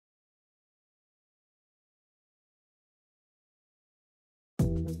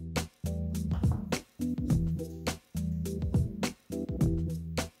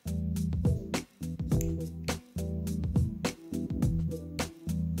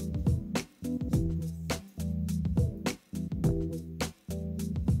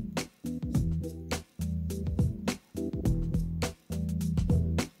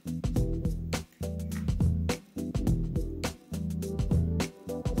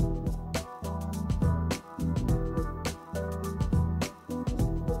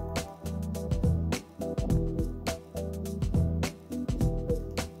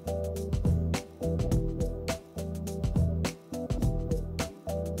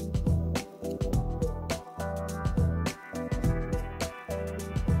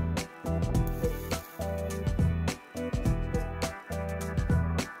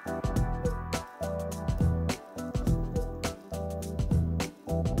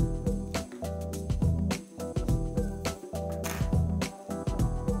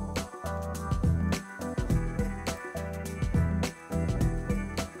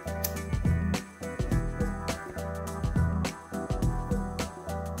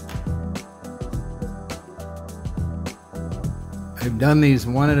I've done these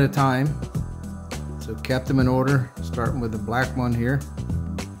one at a time, so kept them in order, starting with the black one here.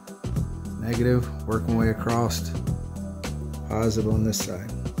 Negative, working way across, positive on this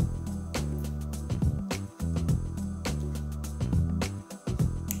side.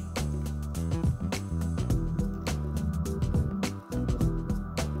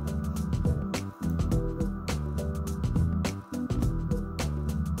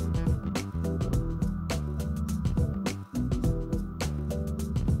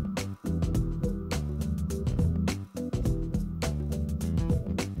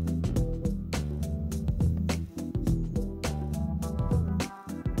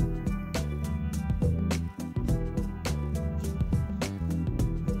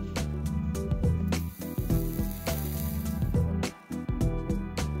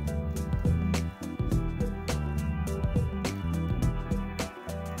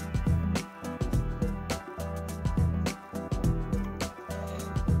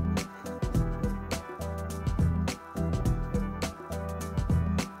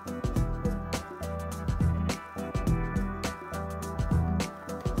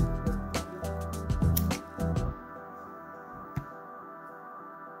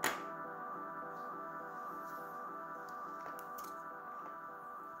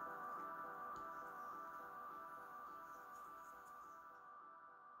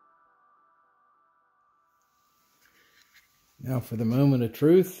 Now for the moment of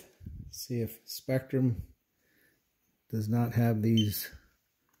truth, see if Spektrum does not have these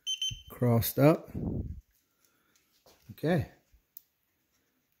crossed up. Okay,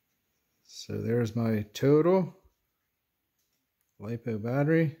 so there's my total LiPo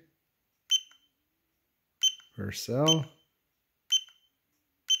battery per cell.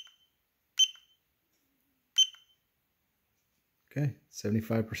 Okay,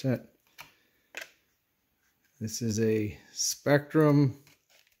 75%. This is a Spektrum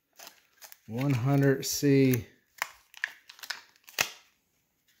 100C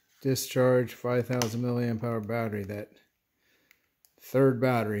discharge 5,000 milliamp hour battery. That third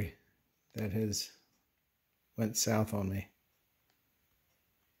battery that has went south on me.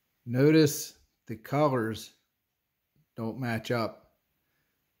 Notice the colors don't match up,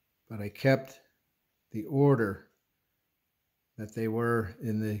 but I kept the order that they were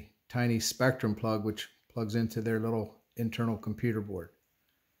in the tiny Spektrum plug, which plugs into their little internal computer board.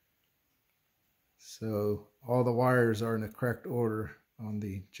 So all the wires are in the correct order on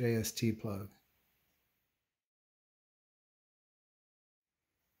the JST plug.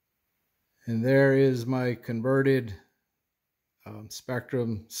 And there is my converted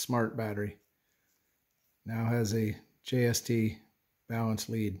Spektrum Smart battery. Now has a JST balanced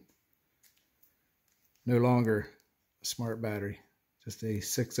lead. No longer a smart battery, just a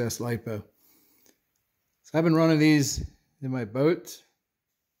 6S LiPo. So I've been running these in my boats,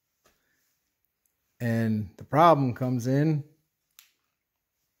 and the problem comes in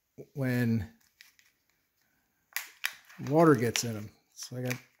when water gets in them. So I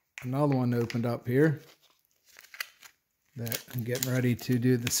got another one opened up here that I'm getting ready to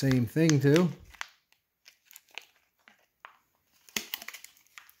do the same thing to.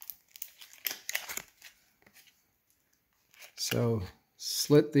 So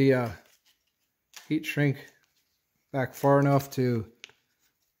slit the heat shrink back far enough to you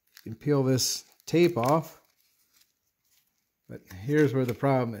can peel this tape off. But here's where the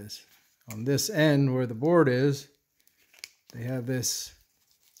problem is. On this end where the board is, they have this,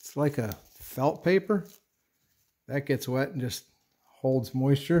 it's like a felt paper that gets wet and just holds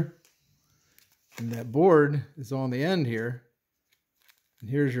moisture. And that board is on the end here. And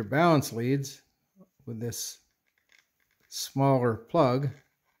here's your balance leads with this smaller plug.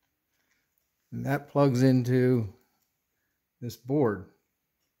 And that plugs into this board.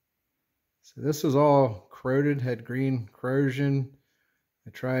 So this was all corroded, had green corrosion.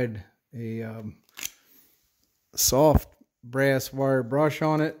 I tried a soft brass wire brush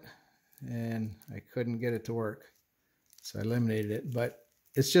on it, and I couldn't get it to work. So I eliminated it. But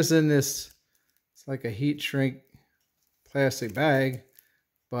it's just in this, it's like a heat shrink plastic bag,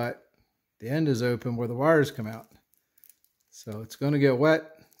 but the end is open where the wires come out. So it's going to get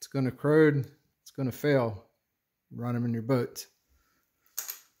wet, it's going to corrode, it's going to fail. Run them in your boat.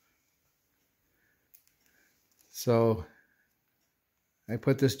 So I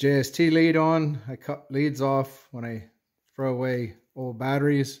put this JST lead on. I cut leads off when I throw away old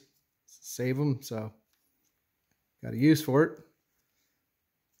batteries, save them. So got a use for it.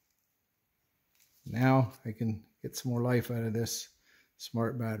 Now I can get some more life out of this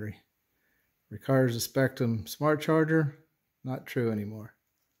smart battery. Requires a Spektrum smart charger. Not true anymore.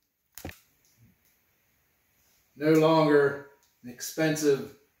 No longer an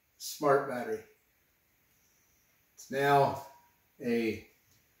expensive smart battery. It's now a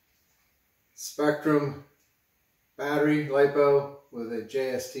Spektrum battery LiPo with a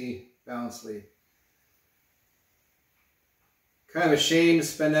JST balance lead. Kind of a shame to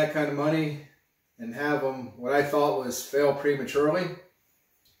spend that kind of money and have them, what I thought was fail prematurely.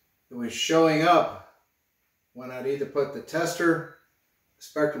 It was showing up when I'd either put the tester,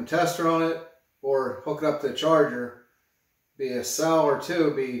 Spektrum tester on it, or hook it up to the charger. Be a cell or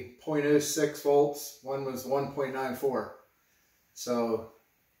two, be 0.06 volts, one was 1.94. So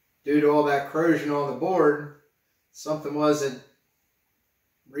due to all that corrosion on the board, something wasn't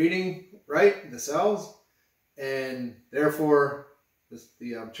reading right in the cells, and therefore the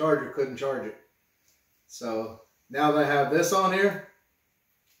charger couldn't charge it. So now that I have this on here,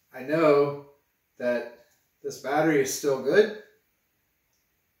 I know that this battery is still good.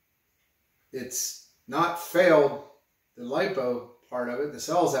 It's not failed the LiPo part of it. The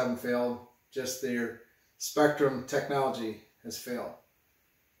cells haven't failed, just their Spektrum technology has failed.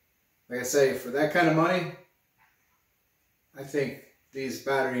 Like I say, for that kind of money, I think these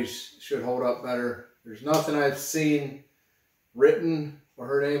batteries should hold up better. There's nothing I've seen written or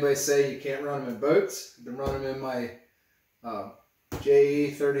heard anybody say you can't run them in boats. I've been running them in my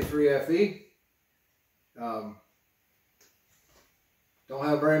JE33FE. Don't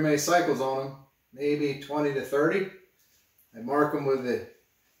have very many cycles on them, maybe 20 to 30. I mark them with the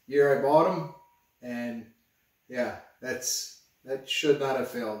year I bought them, and yeah, that should not have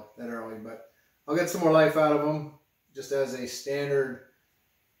failed that early, but I'll get some more life out of them just as a standard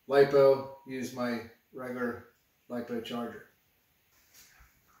LiPo. Use my regular LiPo charger.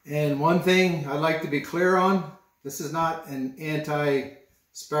 And one thing I'd like to be clear on, this is not an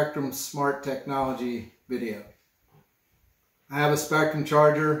anti-Spektrum smart technology video. I have a Spektrum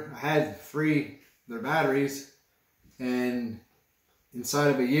charger. I had 3 of their batteries, and inside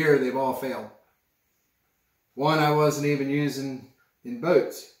of a year they've all failed. One I wasn't even using in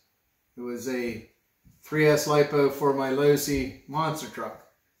boats. It was a 3S LiPo for my low-C monster truck.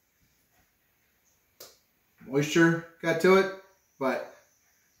 Moisture got to it, but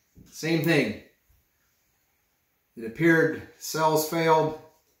same thing. It appeared cells failed,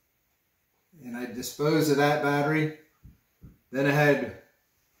 and I disposed of that battery. Then I had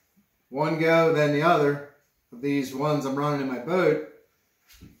one go, then the other of these ones I'm running in my boat,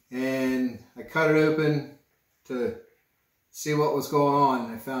 and I cut it open to see what was going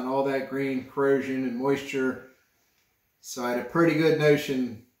on. I found all that green corrosion and moisture, so I had a pretty good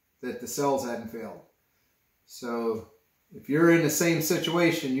notion that the cells hadn't failed. So if you're in the same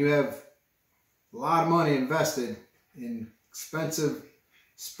situation, you have a lot of money invested in expensive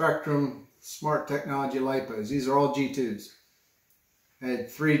Spektrum smart technology LiPos. These are all G2s. I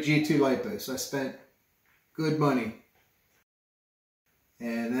had 3 G2 LiPos, so I spent good money.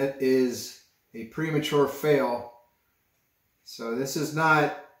 And that is a premature fail. So this is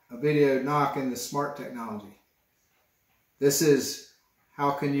not a video knocking the smart technology. This is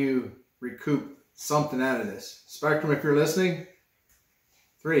how can you recoup something out of this. Spektrum, if you're listening,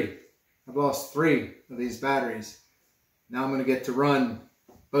 3. I've lost 3 of these batteries. Now I'm going to get to run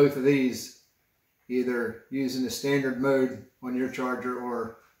both of these, either using the standard mode on your charger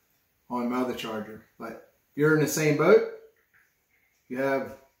or on my other charger. But if you're in the same boat, you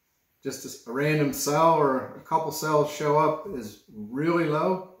have just a random cell or a couple cells show up is really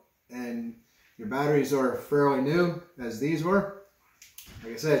low, and your batteries are fairly new, as these were.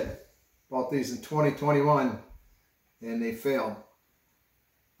 Like I said, bought these in 2021 and they failed.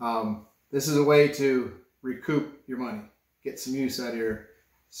 This is a way to recoup your money, get some use out of your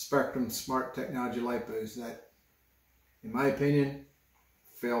Spektrum smart technology LiPos that, in my opinion,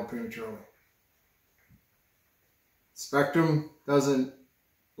 failed prematurely. Spektrum doesn't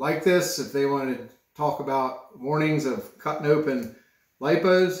like this. If they want to talk about warnings of cutting open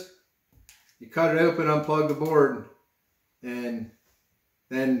LiPos, you cut it open, unplug the board, and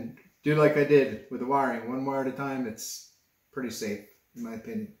then do like I did with the wiring, one wire at a time. It's pretty safe, in my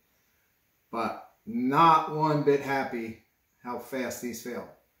opinion. But not one bit happy how fast these fail.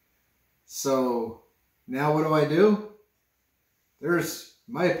 So now what do? There's,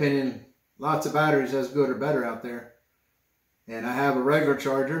 in my opinion, lots of batteries as good or better out there. And I have a regular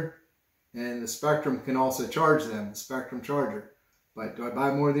charger, and the Spektrum can also charge them, the Spektrum charger. But do I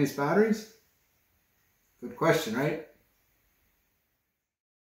buy more of these batteries? Good question, right?